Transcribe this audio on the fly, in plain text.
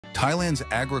Thailand's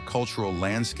agricultural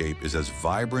landscape is as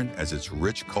vibrant as its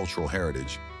rich cultural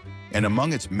heritage, and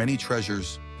among its many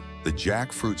treasures, the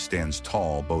jackfruit stands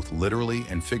tall both literally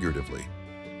and figuratively.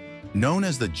 Known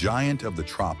as the giant of the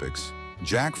tropics,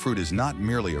 jackfruit is not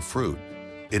merely a fruit,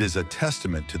 it is a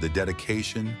testament to the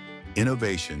dedication,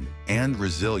 innovation, and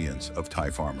resilience of Thai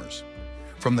farmers.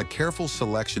 From the careful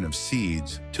selection of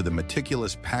seeds to the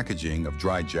meticulous packaging of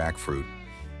dried jackfruit,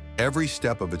 every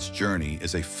step of its journey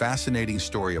is a fascinating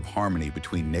story of harmony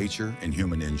between nature and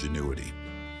human ingenuity.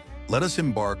 Let us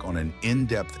embark on an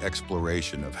in-depth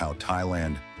exploration of how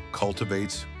Thailand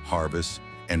cultivates, harvests,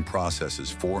 and processes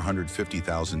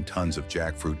 450,000 tons of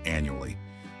jackfruit annually,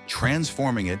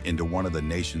 transforming it into one of the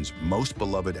nation's most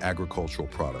beloved agricultural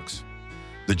products.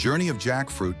 The journey of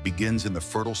jackfruit begins in the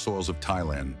fertile soils of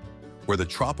Thailand, where the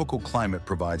tropical climate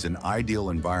provides an ideal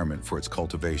environment for its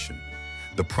cultivation.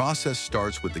 The process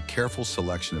starts with the careful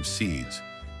selection of seeds,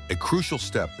 a crucial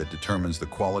step that determines the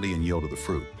quality and yield of the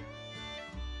fruit.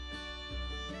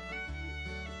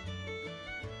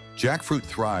 Jackfruit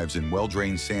thrives in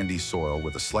well-drained sandy soil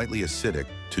with a slightly acidic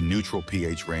to neutral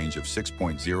pH range of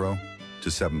 6.0 to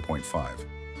 7.5.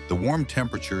 The warm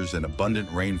temperatures and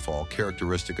abundant rainfall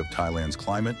characteristic of Thailand's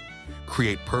climate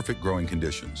create perfect growing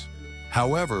conditions.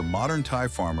 However, modern Thai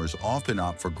farmers often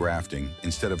opt for grafting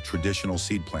instead of traditional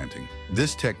seed planting.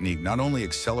 This technique not only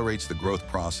accelerates the growth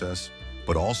process,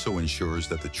 but also ensures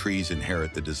that the trees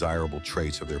inherit the desirable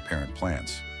traits of their parent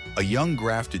plants. A young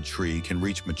grafted tree can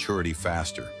reach maturity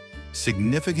faster,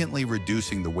 significantly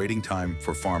reducing the waiting time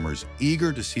for farmers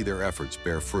eager to see their efforts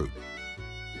bear fruit.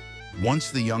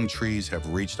 Once the young trees have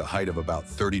reached a height of about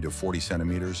 30 to 40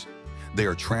 centimeters, they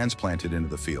are transplanted into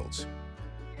the fields.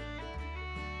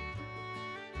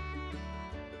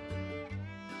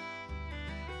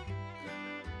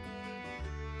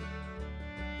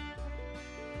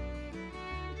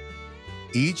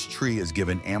 Each tree is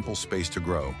given ample space to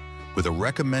grow, with a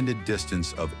recommended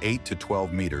distance of 8 to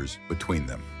 12 meters between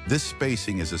them. This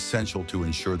spacing is essential to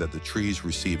ensure that the trees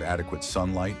receive adequate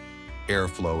sunlight,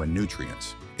 airflow, and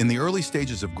nutrients. In the early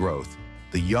stages of growth,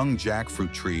 the young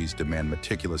jackfruit trees demand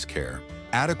meticulous care.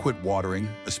 Adequate watering,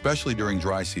 especially during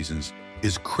dry seasons,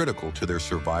 is critical to their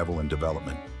survival and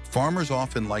development. Farmers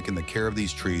often liken the care of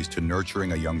these trees to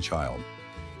nurturing a young child.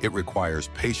 It requires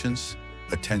patience,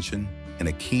 attention, and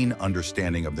a keen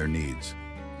understanding of their needs.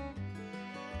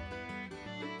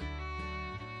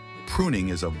 Pruning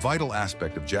is a vital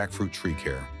aspect of jackfruit tree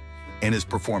care and is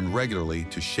performed regularly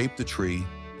to shape the tree,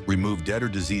 remove dead or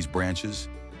diseased branches,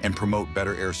 and promote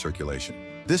better air circulation.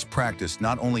 This practice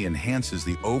not only enhances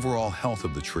the overall health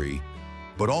of the tree,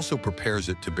 but also prepares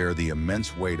it to bear the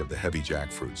immense weight of the heavy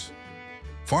jackfruits.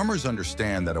 Farmers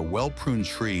understand that a well-pruned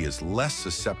tree is less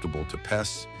susceptible to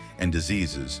pests and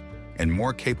diseases and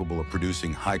more capable of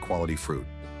producing high-quality fruit.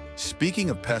 Speaking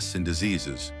of pests and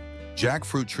diseases,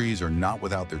 jackfruit trees are not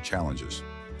without their challenges.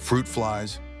 Fruit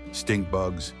flies, stink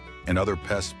bugs, and other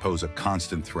pests pose a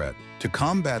constant threat. To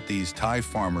combat these, Thai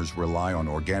farmers rely on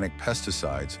organic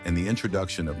pesticides and the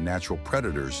introduction of natural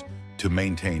predators to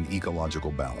maintain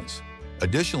ecological balance.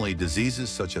 Additionally, diseases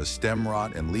such as stem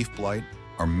rot and leaf blight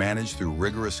are managed through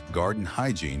rigorous garden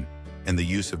hygiene and the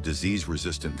use of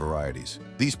disease-resistant varieties.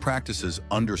 These practices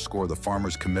underscore the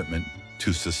farmers' commitment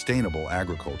to sustainable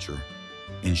agriculture,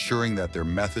 ensuring that their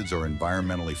methods are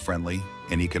environmentally friendly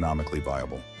and economically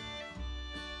viable.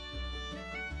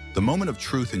 The moment of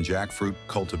truth in jackfruit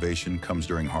cultivation comes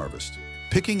during harvest.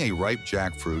 Picking a ripe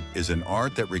jackfruit is an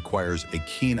art that requires a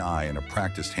keen eye and a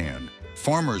practiced hand.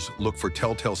 Farmers look for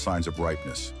telltale signs of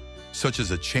ripeness, such as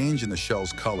a change in the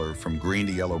shell's color from green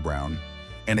to yellow-brown,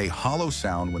 and a hollow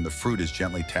sound when the fruit is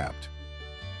gently tapped.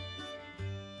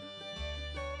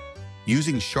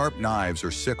 Using sharp knives or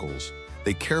sickles,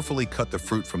 they carefully cut the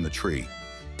fruit from the tree,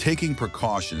 taking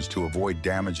precautions to avoid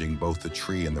damaging both the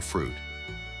tree and the fruit.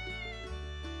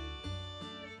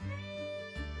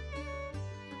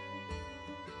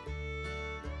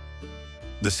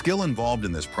 The skill involved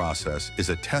in this process is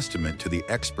a testament to the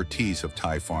expertise of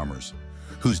Thai farmers,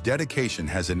 whose dedication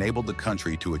has enabled the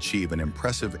country to achieve an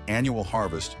impressive annual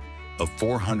harvest of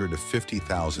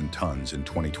 450,000 tons in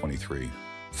 2023.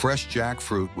 Fresh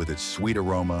jackfruit with its sweet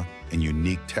aroma and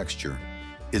unique texture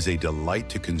is a delight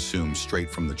to consume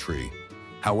straight from the tree.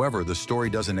 However, the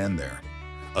story doesn't end there.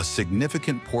 A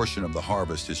significant portion of the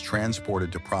harvest is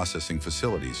transported to processing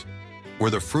facilities,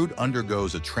 where the fruit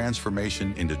undergoes a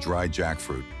transformation into dried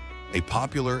jackfruit, a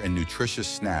popular and nutritious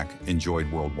snack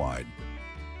enjoyed worldwide.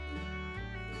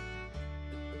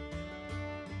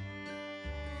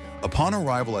 Upon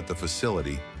arrival at the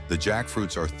facility, the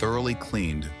jackfruits are thoroughly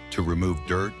cleaned to remove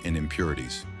dirt and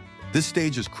impurities. This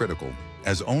stage is critical,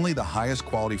 as only the highest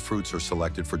quality fruits are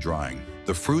selected for drying.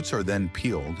 The fruits are then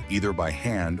peeled, either by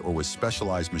hand or with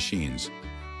specialized machines,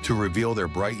 to reveal their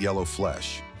bright yellow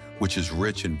flesh, which is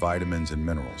rich in vitamins and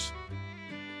minerals.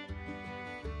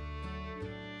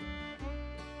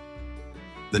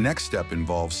 The next step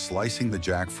involves slicing the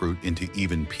jackfruit into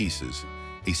even pieces,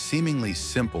 a seemingly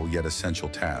simple yet essential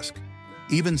task.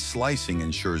 Even slicing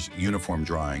ensures uniform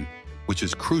drying, which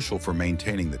is crucial for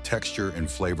maintaining the texture and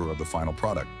flavor of the final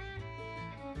product.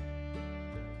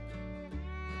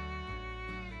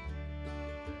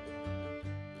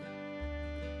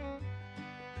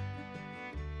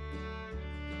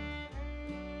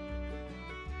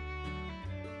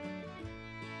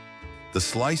 The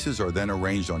slices are then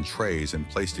arranged on trays and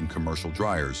placed in commercial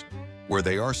dryers, where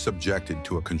they are subjected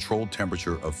to a controlled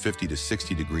temperature of 50 to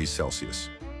 60 degrees Celsius.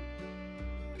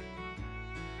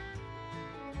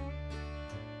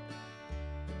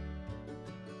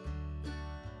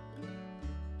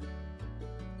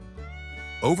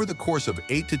 Over the course of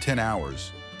 8 to 10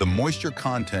 hours, the moisture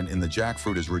content in the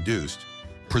jackfruit is reduced,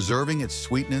 preserving its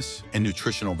sweetness and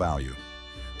nutritional value.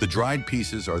 The dried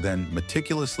pieces are then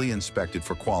meticulously inspected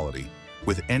for quality,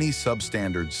 with any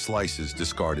substandard slices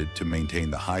discarded to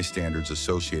maintain the high standards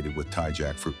associated with Thai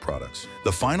jackfruit products.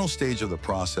 The final stage of the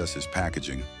process is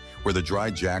packaging, where the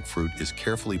dried jackfruit is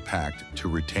carefully packed to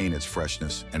retain its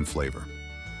freshness and flavor.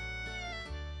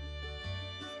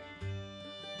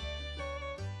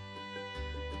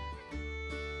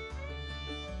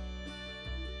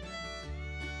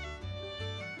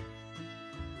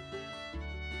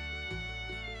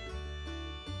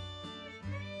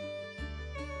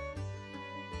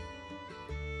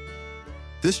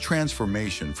 This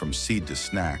transformation from seed to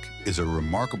snack is a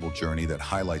remarkable journey that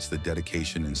highlights the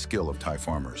dedication and skill of Thai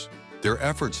farmers. Their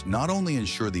efforts not only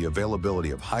ensure the availability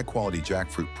of high-quality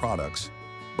jackfruit products,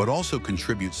 but also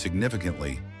contribute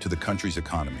significantly to the country's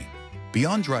economy.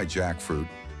 Beyond dried jackfruit,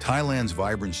 Thailand's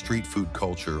vibrant street food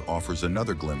culture offers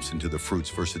another glimpse into the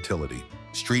fruit's versatility.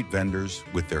 Street vendors,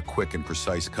 with their quick and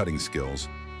precise cutting skills,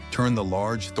 turn the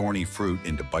large, thorny fruit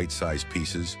into bite-sized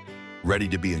pieces, ready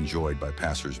to be enjoyed by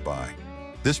passers-by.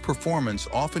 This performance,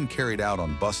 often carried out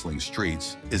on bustling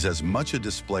streets, is as much a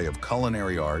display of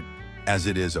culinary art as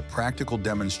it is a practical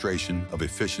demonstration of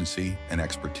efficiency and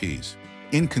expertise.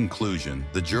 In conclusion,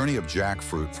 the journey of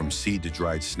jackfruit from seed to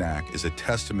dried snack is a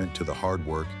testament to the hard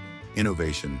work,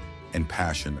 innovation, and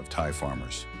passion of Thai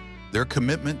farmers. Their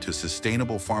commitment to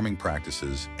sustainable farming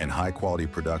practices and high-quality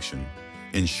production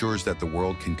ensures that the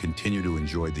world can continue to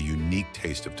enjoy the unique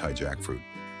taste of Thai jackfruit.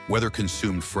 Whether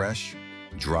consumed fresh,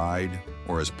 dried,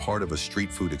 or as part of a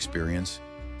street food experience,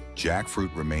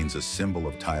 jackfruit remains a symbol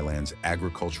of Thailand's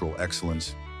agricultural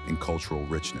excellence and cultural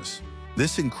richness.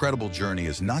 This incredible journey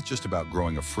is not just about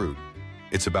growing a fruit,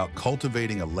 it's about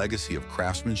cultivating a legacy of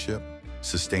craftsmanship,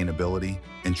 sustainability,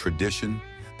 and tradition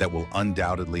that will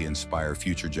undoubtedly inspire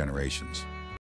future generations.